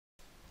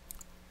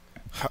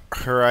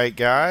Alright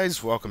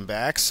guys, welcome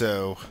back.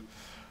 So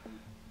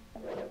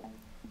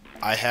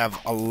I have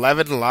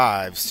 11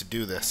 lives to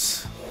do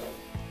this.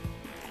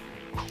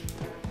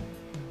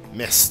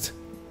 Missed.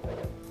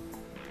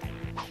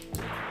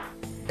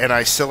 And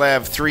I still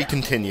have 3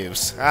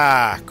 continues.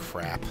 Ah,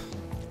 crap.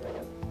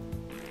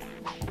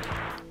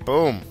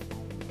 Boom.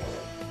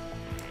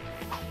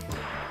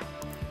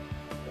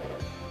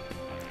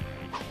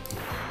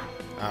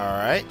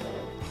 Alright.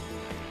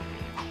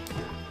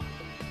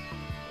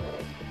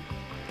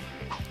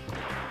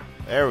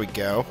 There we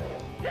go.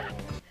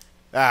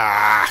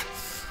 Ah!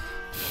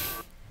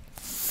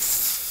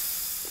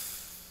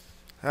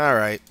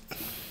 Alright.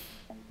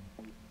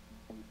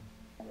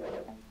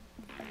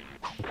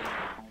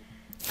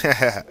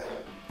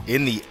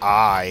 In the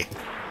eye.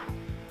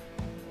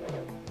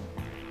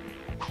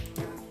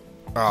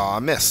 Oh, I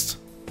missed.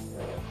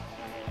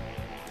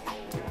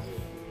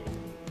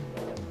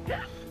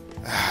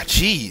 Ah,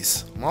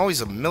 jeez. I'm always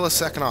a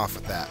millisecond off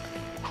with that.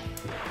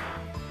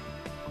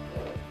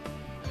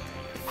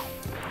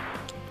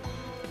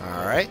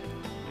 Alright.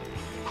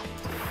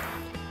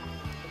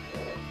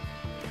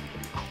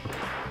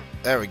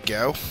 There we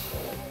go.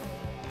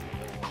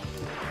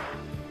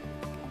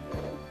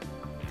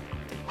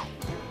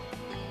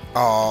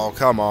 Oh,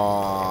 come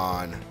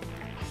on.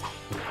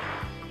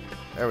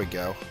 There we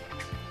go.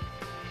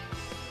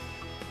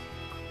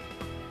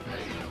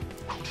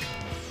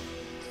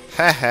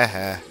 Ha ha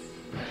ha.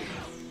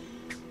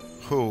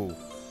 Who?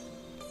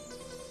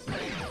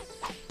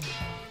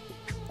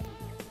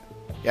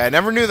 Yeah, I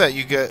never knew that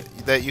you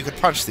could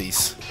punch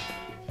these.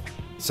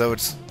 So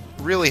it's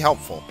really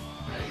helpful.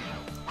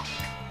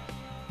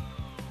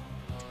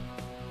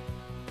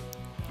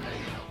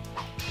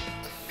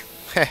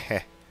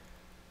 Heh.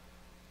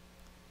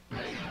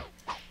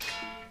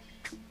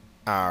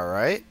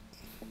 Alright.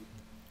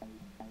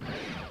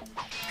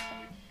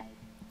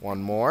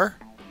 One more.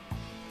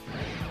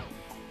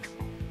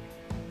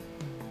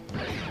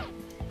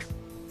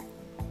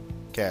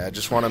 Okay, I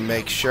just want to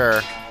make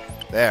sure.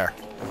 There.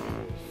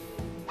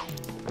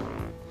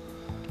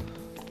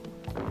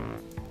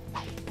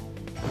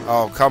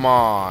 Oh, come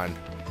on.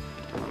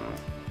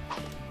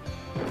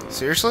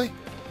 Seriously?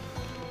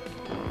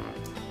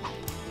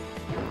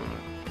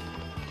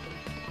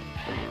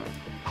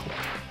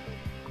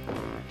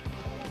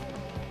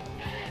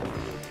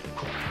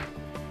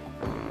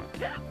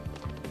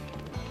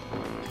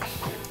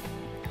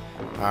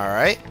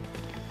 Alright.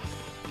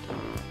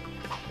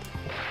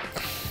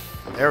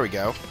 There we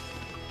go.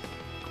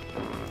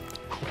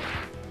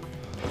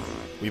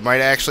 We might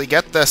actually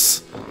get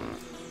this.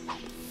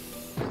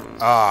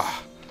 Ah.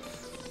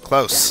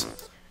 Close.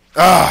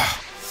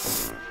 Ah.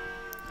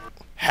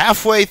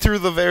 Halfway through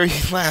the very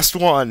last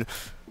one.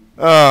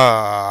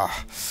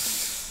 Ah.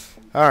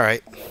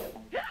 Alright.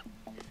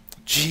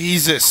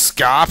 Jesus,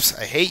 Skops.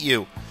 I hate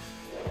you.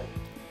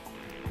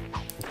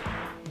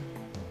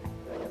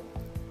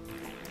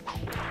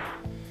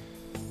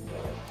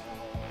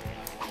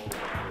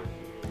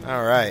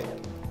 Alright.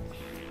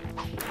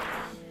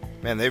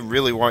 Man, they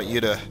really want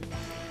you to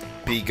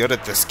be good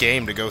at this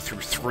game to go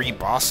through 3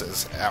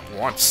 bosses at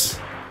once.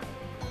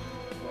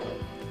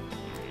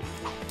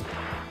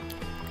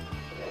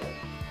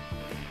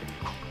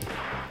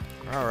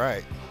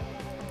 Alright.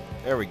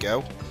 There we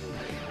go.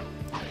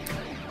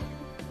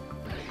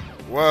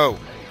 Whoa.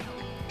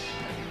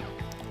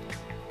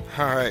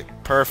 Alright,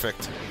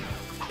 perfect.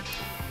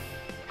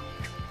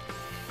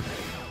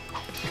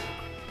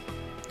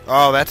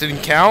 Oh, that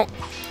didn't count?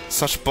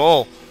 Such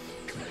bull.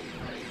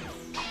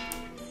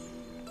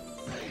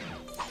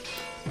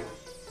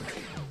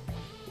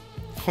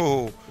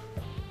 Oh.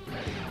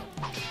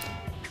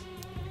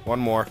 One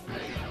more.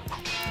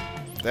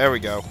 There we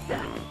go.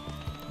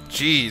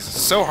 Jeez, it's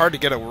so hard to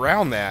get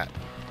around that.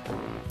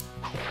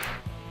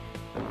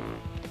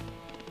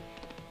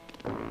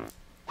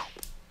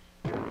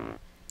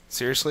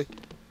 Seriously?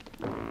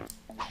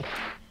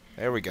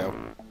 There we go.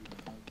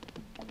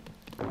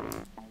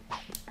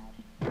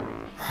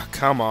 Oh,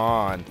 come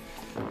on.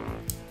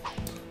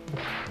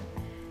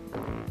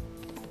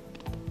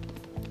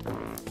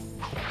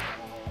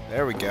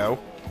 There we go.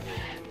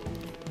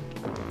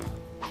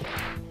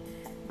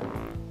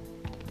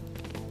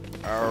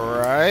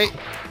 Alright.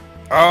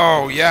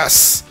 Oh,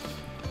 yes!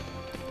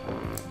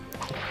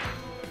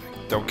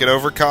 Don't get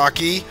over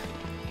cocky.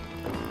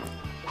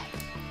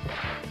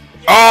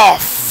 Oh,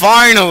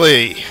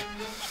 finally!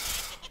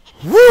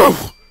 Woo!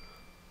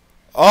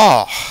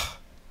 Oh.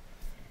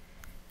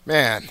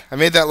 Man, I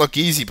made that look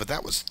easy, but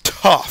that was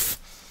tough.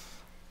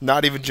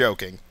 Not even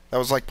joking. That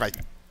was like my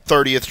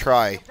 30th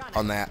try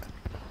on that.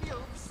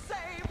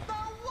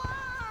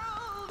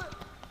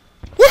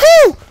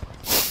 Woohoo!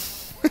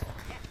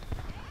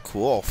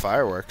 Cool,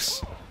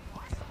 fireworks.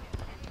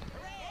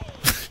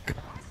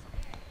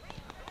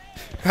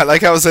 I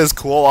like how it says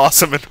cool,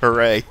 awesome, and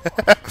hooray.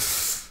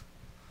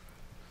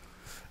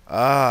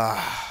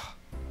 Ah.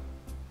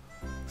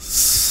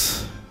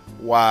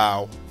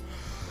 Wow.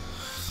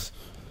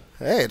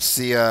 Hey, it's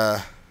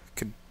the,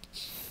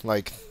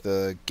 like,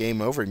 the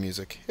game over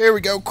music. Here we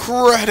go,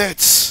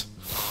 credits!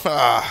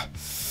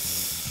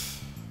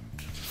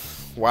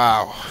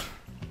 Wow.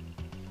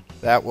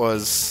 That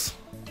was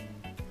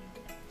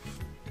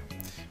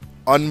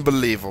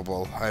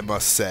unbelievable, I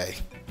must say.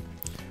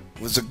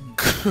 It was a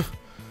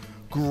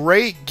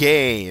great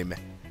game.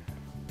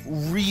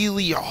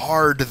 Really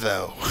hard,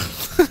 though.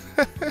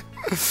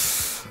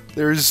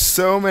 There's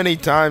so many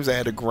times I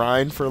had to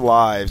grind for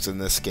lives in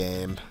this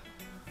game.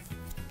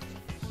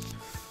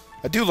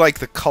 I do like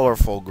the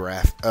colorful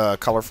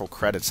colorful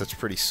credits. That's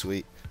pretty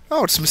sweet.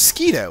 Oh, it's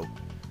Mosquito.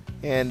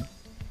 And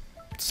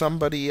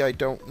somebody I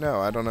don't know.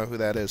 I don't know who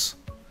that is.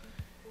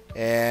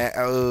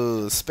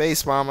 Oh,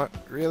 Space Mama.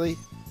 Really?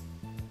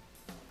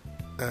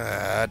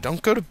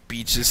 Don't go to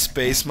beaches,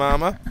 Space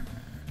Mama.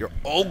 You're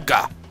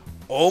Olga.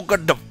 Olga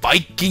the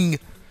Viking.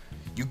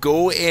 You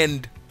go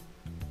and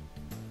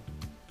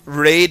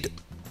raid.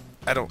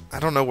 I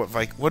don't know what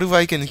do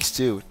Vikings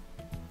do?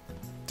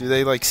 Do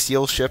they like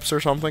steal ships or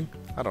something?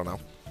 I don't know.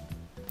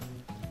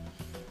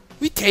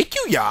 We take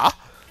you, ya.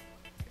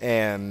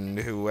 And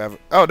whoever.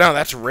 Oh no,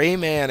 that's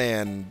Rayman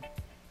and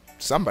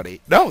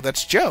somebody. No,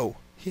 that's Joe.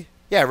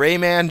 Yeah,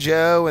 Rayman,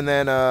 Joe, and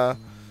then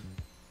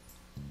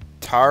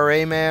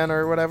Rayman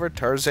or whatever,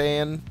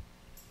 Tarzan,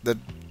 the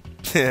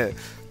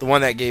the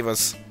one that gave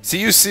us "See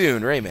you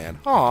soon, Rayman."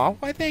 Aw,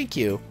 why thank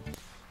you.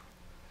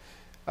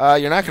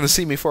 You're not going to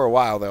see me for a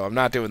while though. I'm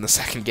not doing the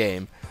second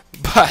game,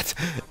 but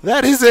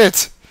that is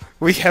it.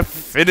 We have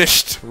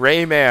finished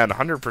Rayman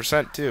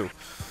 100% too,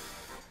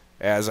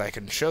 as I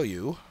can show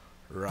you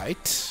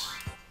right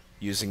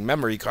using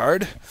memory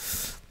card.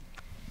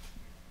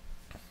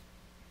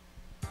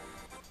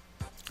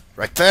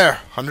 Right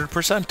there,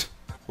 100%.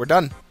 We're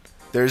done.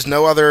 There's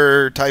no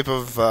other type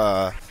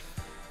of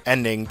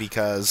ending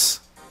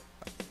because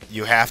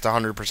you have to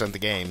 100% the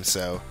game.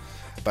 So,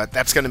 but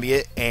that's going to be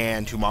it.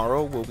 And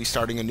tomorrow we'll be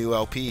starting a new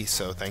LP.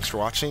 So thanks for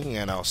watching,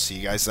 and I'll see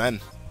you guys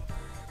then.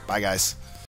 Bye, guys.